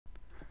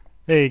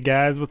Hey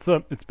guys, what's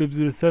up? It's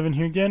Bibsy7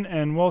 here again,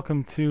 and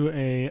welcome to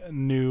a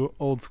new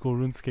old school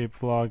RuneScape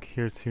vlog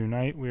here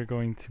tonight. We're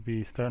going to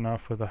be starting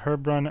off with a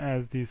herb run,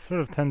 as these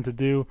sort of tend to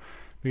do,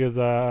 because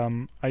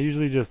I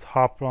usually just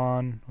hop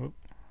on.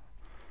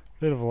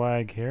 Bit of a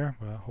lag here,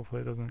 but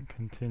hopefully it doesn't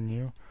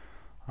continue.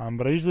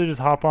 But I usually just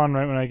hop on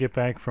right when I get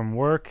back from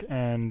work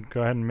and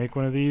go ahead and make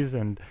one of these.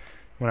 And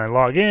when I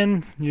log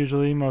in,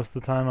 usually most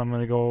of the time, I'm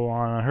going to go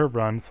on a herb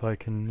run so I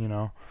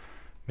can,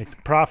 make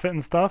some profit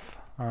and stuff.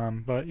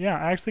 But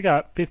yeah, I actually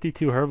got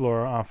 52 herb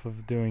lore off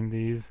of doing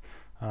these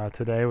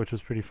today, which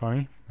was pretty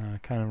funny.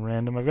 Kind of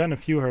random. I've gotten a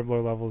few herb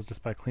lore levels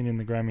just by cleaning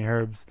the Grammy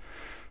herbs,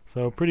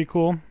 so pretty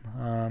cool.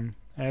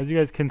 As you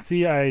guys can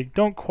see, I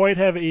don't quite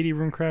have 80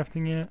 rune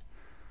crafting yet.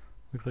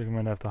 Looks like I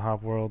might have to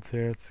hop worlds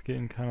here. It's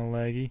getting kind of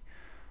laggy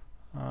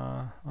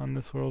on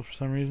this world for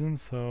some reason,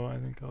 so I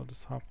think I'll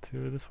just hop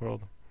to this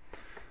world.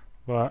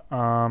 But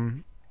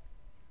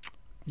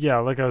yeah,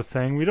 like I was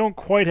saying, we don't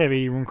quite have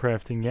 80 rune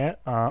crafting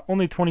yet.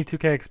 Only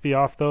 22k XP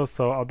off though,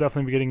 so I'll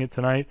definitely be getting it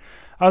tonight.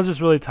 I was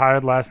just really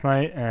tired last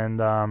night,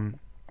 and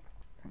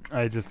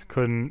I just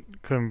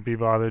couldn't be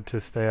bothered to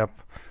stay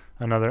up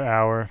another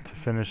hour to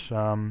finish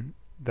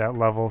that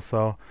level.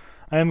 So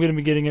I am going to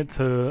be getting it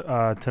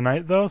to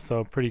tonight though,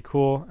 so pretty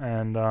cool.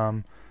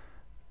 And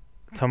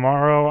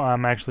tomorrow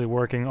I'm actually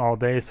working all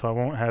day, so I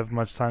won't have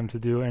much time to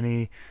do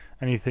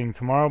anything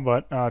tomorrow.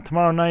 But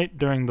tomorrow night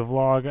during the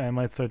vlog, I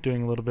might start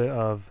doing a little bit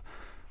of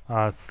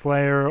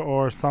Slayer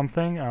or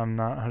something. I'm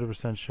not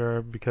 100%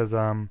 sure because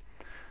I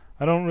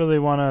don't really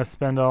want to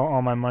spend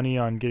all my money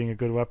on getting a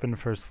good weapon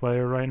for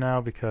Slayer right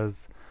now,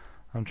 because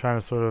I'm trying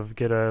to sort of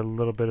get a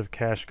little bit of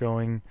cash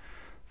going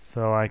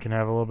so I can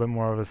have a little bit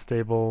more of a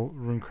stable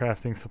rune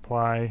crafting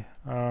supply.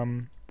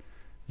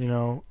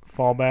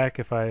 Fallback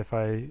if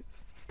I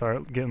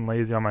start getting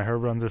lazy on my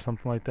herb runs or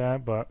something like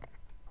that. But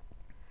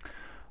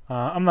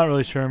I'm not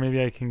really sure.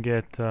 Maybe I can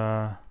get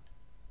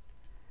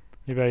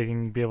maybe I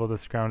can be able to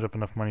scrounge up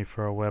enough money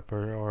for a whip,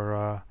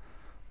 or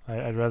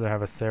I'd rather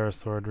have a Sarah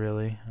sword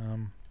really.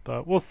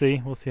 But we'll see.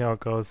 We'll see how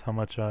it goes. How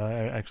much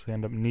I actually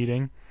end up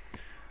needing.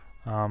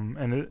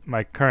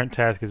 My current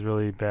task is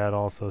really bad.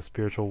 Also,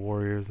 spiritual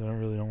warriors. I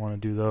really don't want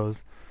to do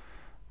those.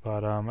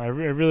 But I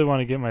really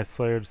want to get my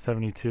Slayer to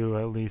 72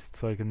 at least,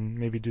 so I can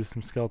maybe do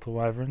some skeletal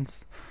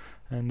wyverns,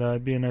 and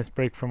it'd be a nice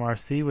break from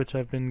RC, which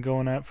I've been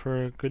going at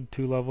for a good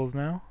 2 levels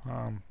now.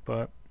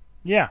 But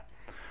yeah,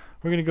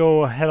 we're gonna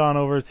go head on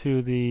over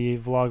to the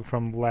vlog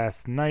from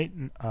last night,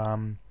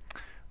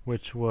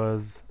 which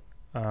was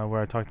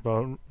where I talked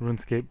about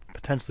RuneScape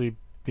potentially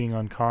being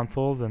on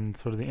consoles and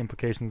sort of the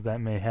implications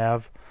that may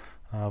have.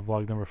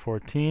 Vlog number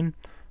 14.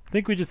 I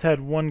think we just had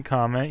one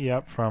comment,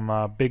 yep, from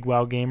Big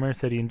Wow Gamer.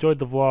 Said he enjoyed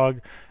the vlog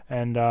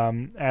and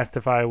asked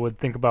if I would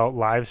think about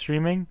live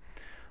streaming,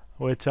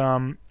 which,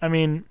 I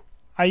mean,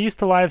 I used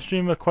to live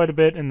stream quite a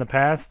bit in the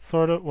past,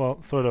 sort of. Well,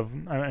 sort of.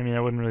 I mean,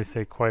 I wouldn't really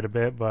say quite a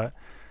bit, but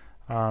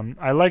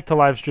I like to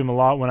live stream a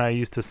lot when I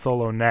used to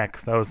solo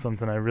Next. That was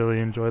something I really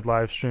enjoyed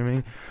live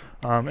streaming.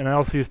 And I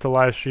also used to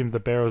live stream the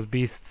Barrows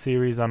Beast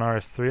series on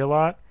RS3 a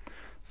lot.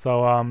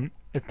 So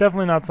it's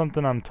definitely not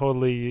something I'm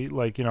totally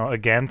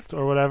against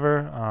or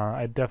whatever.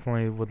 I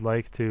definitely would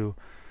like to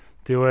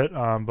do it,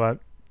 but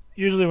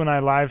usually when I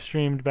live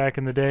streamed back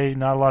in the day,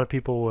 not a lot of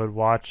people would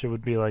watch. It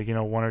would be like 1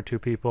 or 2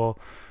 people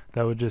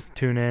that would just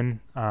tune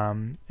in,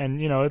 and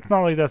it's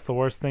not like that's the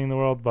worst thing in the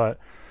world, but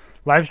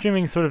live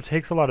streaming sort of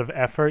takes a lot of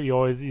effort.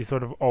 You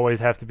sort of always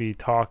have to be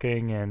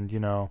talking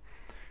and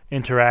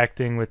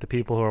interacting with the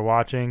people who are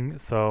watching.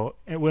 So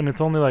when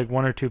it's only like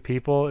 1 or 2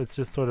 people, it's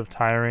just sort of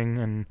tiring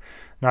and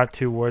not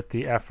too worth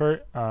the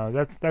effort.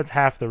 That's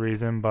half the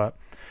reason, but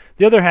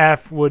the other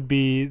half would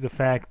be the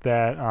fact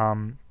that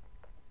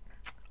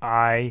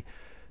I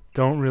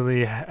don't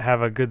really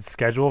have a good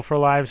schedule for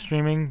live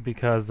streaming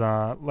because,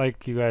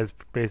 like you guys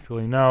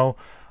basically know,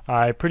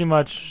 I pretty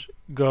much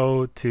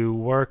go to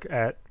work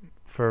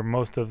for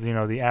most of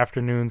the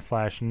afternoon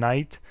slash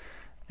night,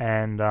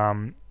 and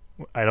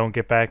I don't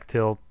get back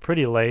till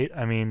pretty late.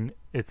 I mean,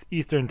 it's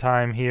Eastern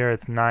time here.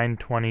 It's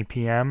 9:20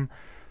 p.m.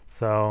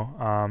 So,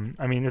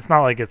 I mean, it's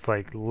not like it's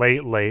like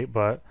late,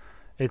 but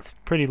it's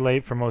pretty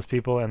late for most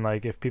people. And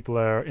like, if people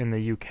are in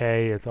the UK,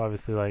 it's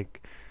obviously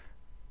like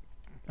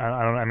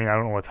I mean, I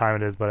don't know what time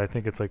it is, but I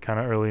think it's like kind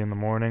of early in the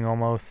morning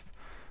almost,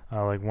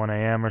 like 1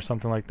 a.m. or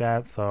something like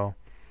that. So,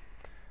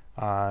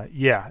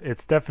 yeah,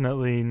 it's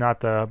definitely not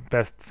the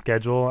best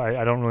schedule.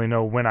 I don't really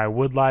know when I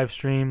would live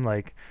stream.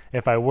 Like,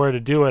 if I were to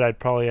do it, I'd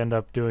probably end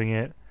up doing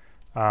it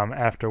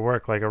after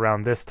work, like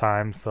around this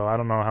time. So I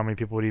don't know how many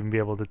people would even be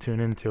able to tune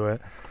into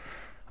it.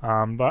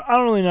 But I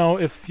don't really know.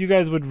 If you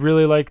guys would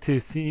really like to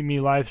see me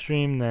live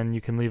stream, then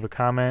you can leave a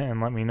comment and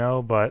let me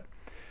know. But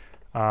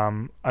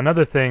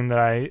another thing that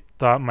I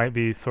thought might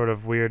be sort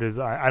of weird is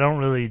I don't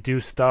really do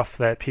stuff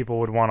that people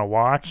would want to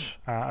watch.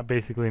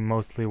 Basically,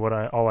 mostly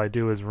all I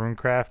do is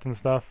runecraft and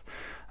stuff.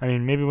 I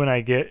mean, maybe when I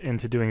get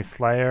into doing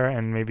Slayer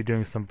and maybe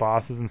doing some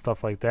bosses and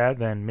stuff like that,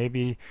 then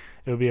maybe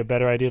it would be a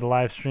better idea to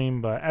live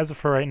stream. But as of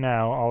for right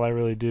now, all I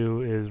really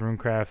do is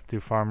runecraft,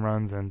 do farm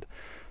runs, and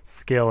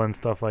skill and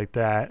stuff like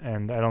that,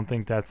 and I don't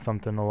think that's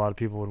something a lot of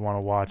people would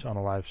want to watch on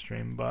a live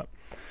stream. But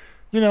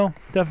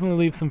definitely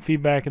leave some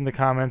feedback in the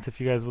comments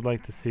if you guys would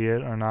like to see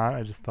it or not.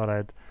 I just thought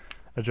I'd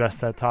address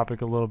that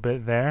topic a little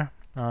bit there.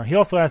 He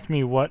also asked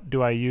me what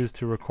do I use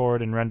to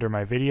record and render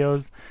my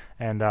videos,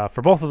 and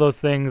for both of those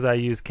things I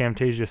use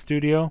Camtasia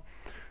Studio.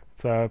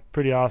 It's a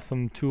pretty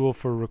awesome tool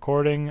for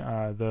recording.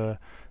 The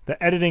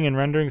editing and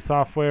rendering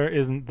software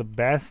isn't the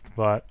best,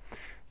 but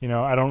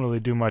I don't really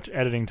do much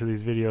editing to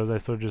these videos. I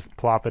sort of just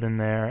plop it in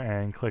there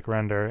and click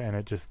render, and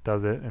it just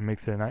does it and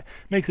makes it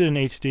in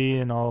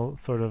HD and all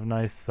sort of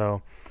nice.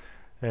 So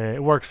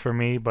it works for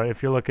me. But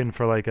if you're looking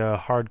for like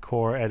a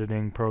hardcore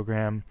editing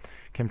program,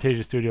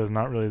 Camtasia Studio is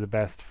not really the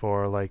best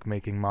for like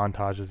making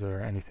montages or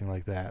anything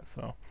like that.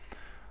 So,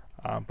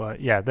 but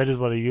yeah, that is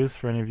what I use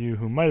for any of you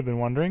who might have been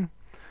wondering.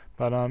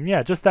 But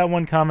yeah, just that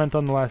one comment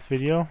on the last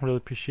video. Really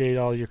appreciate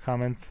all your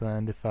comments,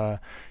 and if you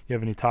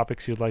have any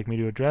topics you'd like me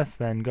to address,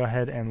 then go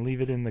ahead and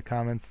leave it in the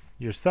comments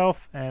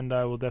yourself, and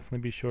I will definitely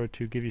be sure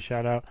to give you a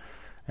shout out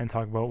and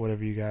talk about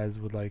whatever you guys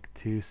would like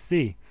to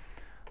see.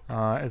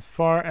 As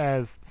far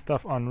as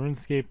stuff on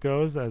RuneScape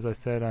goes, as I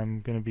said, I'm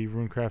going to be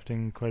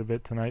runecrafting quite a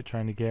bit tonight,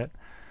 trying to get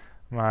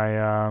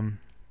my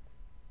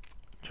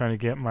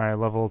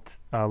level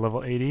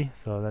 80,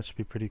 so that should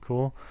be pretty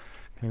cool.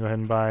 Gonna go ahead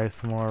and buy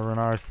some more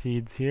Renar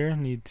seeds here.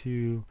 Need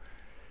to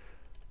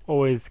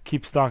always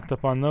keep stocked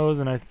up on those,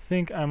 and I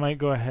think I might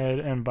go ahead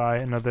and buy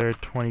another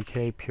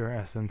 20k pure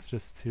essence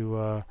just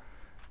to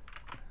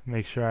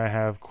make sure I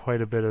have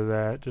quite a bit of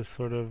that just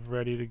sort of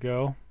ready to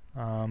go.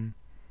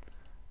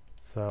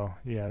 So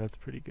yeah, that's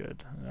pretty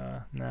good.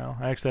 Now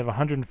I actually have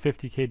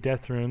 150k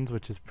death runes,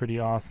 which is pretty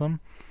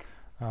awesome.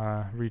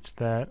 Reached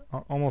that,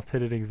 almost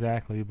hit it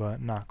exactly, but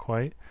not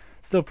quite.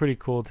 Still pretty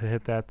cool to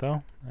hit that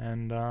though.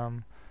 And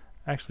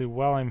actually,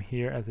 while I'm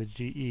here at the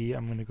GE,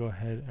 I'm going to go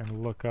ahead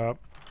and look up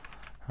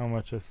how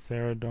much a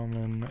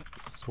Saradomin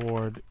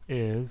sword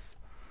is.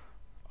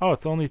 Oh,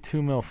 it's only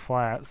 2 mil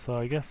flat, so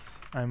I guess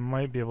I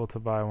might be able to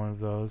buy one of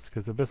those,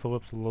 because Abyssal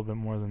Whip's a little bit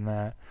more than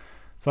that.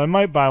 So I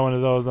might buy one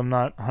of those. I'm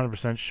not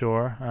 100%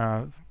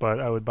 sure, but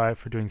I would buy it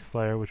for doing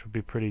Slayer, which would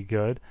be pretty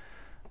good.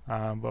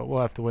 But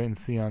we'll have to wait and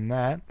see on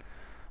that.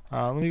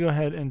 Let me go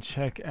ahead and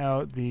check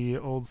out the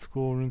old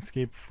school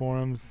RuneScape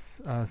forums,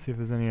 see if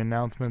there's any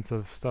announcements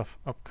of stuff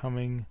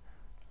upcoming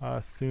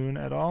soon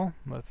at all.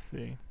 Let's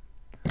see.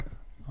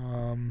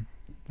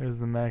 There's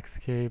the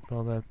Maxcape,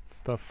 all that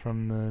stuff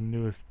from the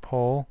newest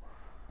poll,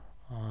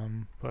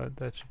 but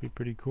that should be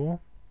pretty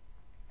cool.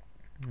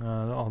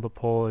 All the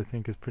poll I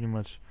think is pretty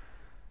much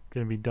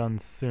going to be done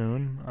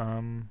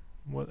soon.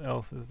 What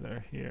else is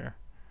there here?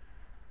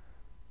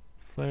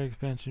 Slayer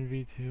expansion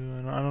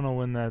V2. I don't know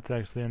when that's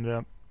actually going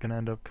to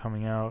end up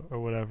coming out or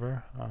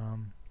whatever.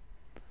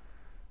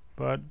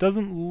 But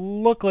doesn't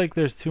look like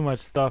there's too much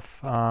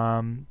stuff,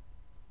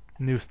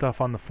 new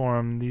stuff on the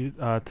forum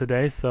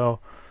today. So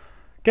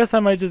guess I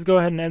might just go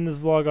ahead and end this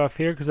vlog off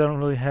here, because I don't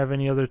really have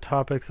any other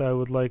topics I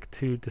would like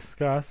to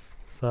discuss.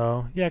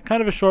 So yeah,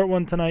 kind of a short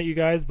one tonight, you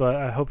guys, but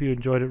I hope you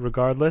enjoyed it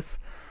regardless.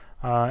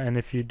 And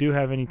if you do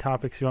have any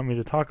topics you want me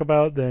to talk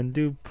about, then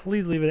do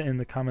please leave it in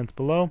the comments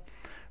below.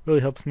 Really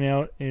helps me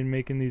out in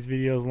making these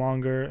videos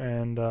longer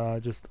and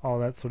just all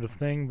that sort of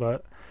thing.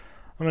 But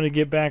I'm going to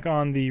get back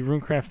on the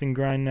runecrafting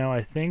grind now,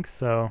 I think.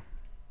 So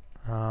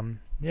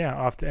yeah,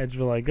 off to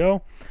Edgeville I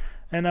go.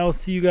 And I will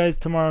see you guys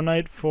tomorrow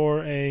night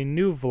for a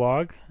new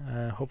vlog,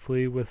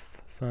 hopefully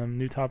with some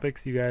new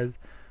topics you guys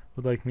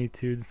would like me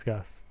to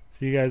discuss.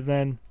 See you guys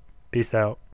then. Peace out.